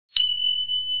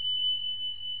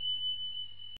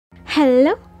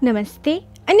Hello, Namaste,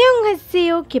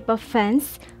 Annyeonghaseyo Kpop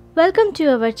fans. Welcome to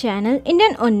our channel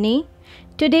UNNie.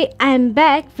 Today I am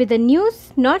back with a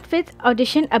news, not with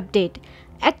audition update.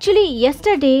 Actually,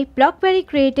 yesterday, Blockberry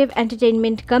Creative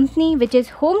Entertainment Company, which is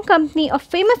home company of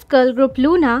famous girl group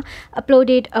Loona,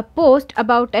 uploaded a post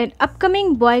about an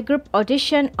upcoming boy group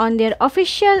audition on their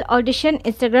official Audition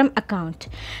Instagram account.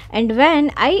 And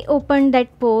when I opened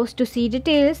that post to see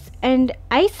details, and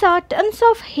I saw tons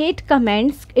of hate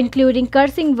comments, including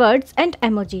cursing words and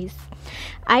emojis.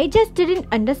 I just didn't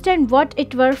understand what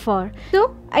it were for.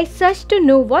 So I searched to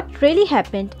know what really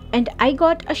happened, and I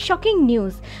got a shocking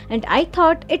news, and I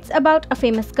thought it's about a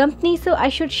famous company, so I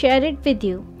should share it with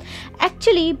you.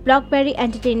 Actually, Blockberry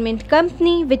Entertainment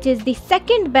Company, which is the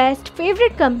second best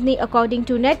favorite company according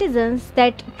to netizens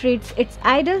that treats its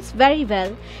idols very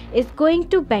well, is going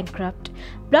to bankrupt.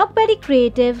 Blockberry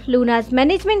Creative, Loona's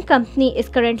management company, is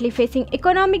currently facing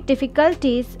economic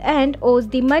difficulties and owes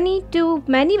the money to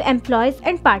many employees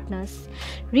and partners.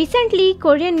 Recently,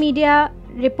 Korean media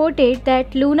reported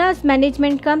that Loona's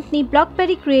management company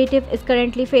Blockberry Creative is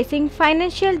currently facing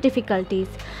financial difficulties.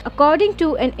 According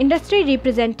to an industry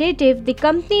representative, the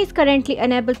company is currently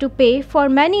unable to pay for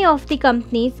many of the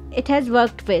companies it has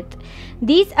worked with.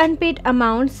 These unpaid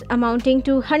amounts amounting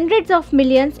to hundreds of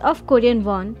millions of Korean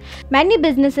won. Many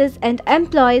businesses and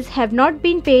employees have not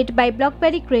been paid by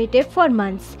Blockberry Creative for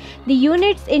months. The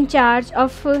units in charge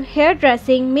of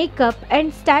hairdressing, makeup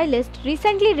and stylist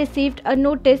recently received a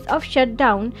notice of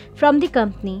shutdown from the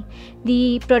company.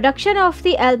 The production of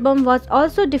the album was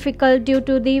also difficult due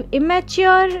to the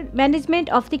immature management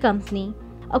of the company.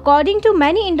 According to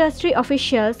many industry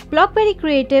officials, Blockberry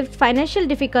Creative's financial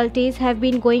difficulties have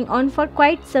been going on for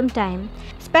quite some time.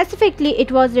 Specifically,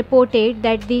 it was reported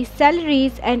that the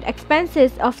salaries and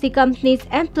expenses of the company's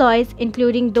employees,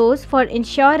 including those for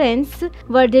insurance,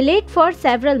 were delayed for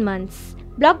several months.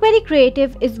 Blockberry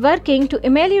Creative is working to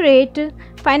ameliorate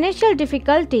financial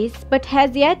difficulties but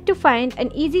has yet to find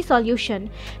an easy solution.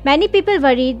 Many people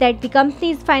worry that the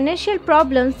company's financial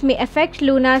problems may affect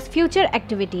Loona's future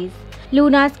activities.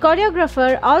 Loona's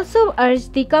choreographer also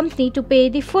urged the company to pay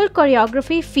the full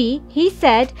choreography fee. He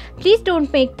said, "Please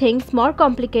don't make things more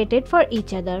complicated for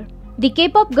each other." The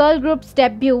K-pop girl group's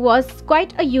debut was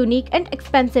quite a unique and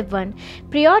expensive one.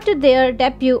 Prior to their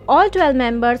debut, all 12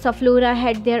 members of Loona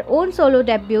had their own solo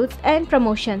debuts and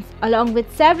promotions, along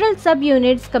with several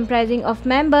subunits comprising of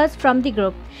members from the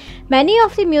group. Many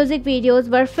of the music videos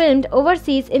were filmed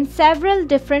overseas in several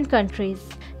different countries.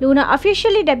 Loona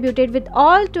officially debuted with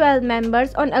all 12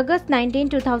 members on August 19,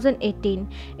 2018.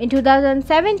 In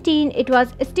 2017, it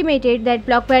was estimated that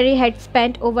Blockberry had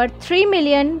spent over $3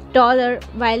 million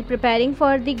while preparing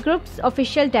for the group's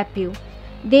official debut.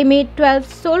 They made 12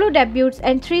 solo debuts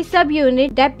and 3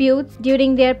 subunit debuts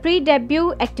during their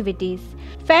pre-debut activities.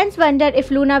 Fans wonder if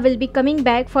Loona will be coming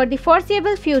back for the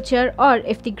foreseeable future or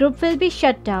if the group will be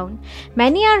shut down.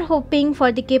 Many are hoping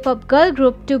for the K-pop girl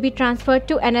group to be transferred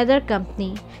to another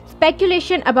company.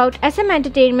 Speculation about SM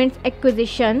Entertainment's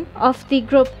acquisition of the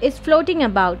group is floating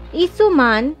about. Isu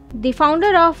Man, the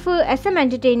founder of SM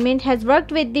Entertainment, has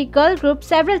worked with the girl group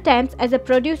several times as a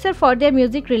producer for their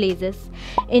music releases.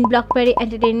 In Blockberry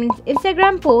Entertainment's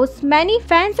Instagram posts, many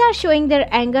fans are showing their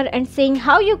anger and saying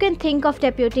how you can think of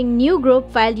debuting new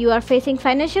group while you are facing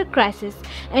financial crisis.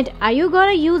 And are you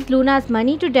gonna use Loona's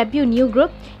money to debut new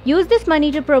group? Use this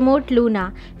money to promote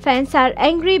Loona. Fans are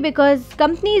angry because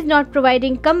company is not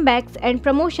providing comebacks and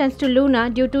promotions to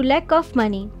Loona due to lack of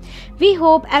money. We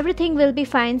hope everything will be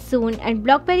fine soon and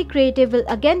Blockberry Creative will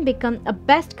again become a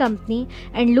best company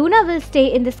and Loona will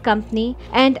stay in this company,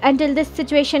 and until this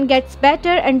situation gets better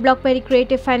and Blockberry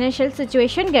Creative financial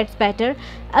situation gets better,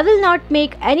 I will not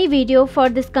make any video for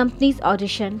this company's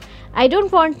audition. I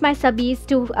don't want my subbies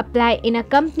to apply in a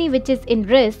company which is in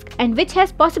risk and which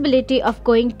has possibility of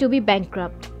going to be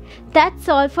bankrupt. That's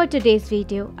all for today's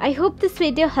video. I hope this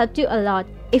video helped you a lot.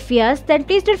 If yes, then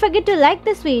please don't forget to like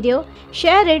this video,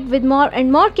 share it with more and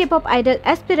more K-pop idol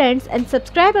aspirants, and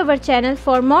subscribe our channel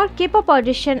for more K-pop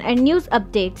audition and news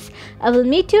updates. I will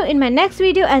meet you in my next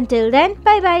video. Until then,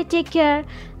 bye bye, take care,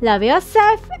 love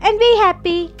yourself and be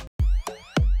happy.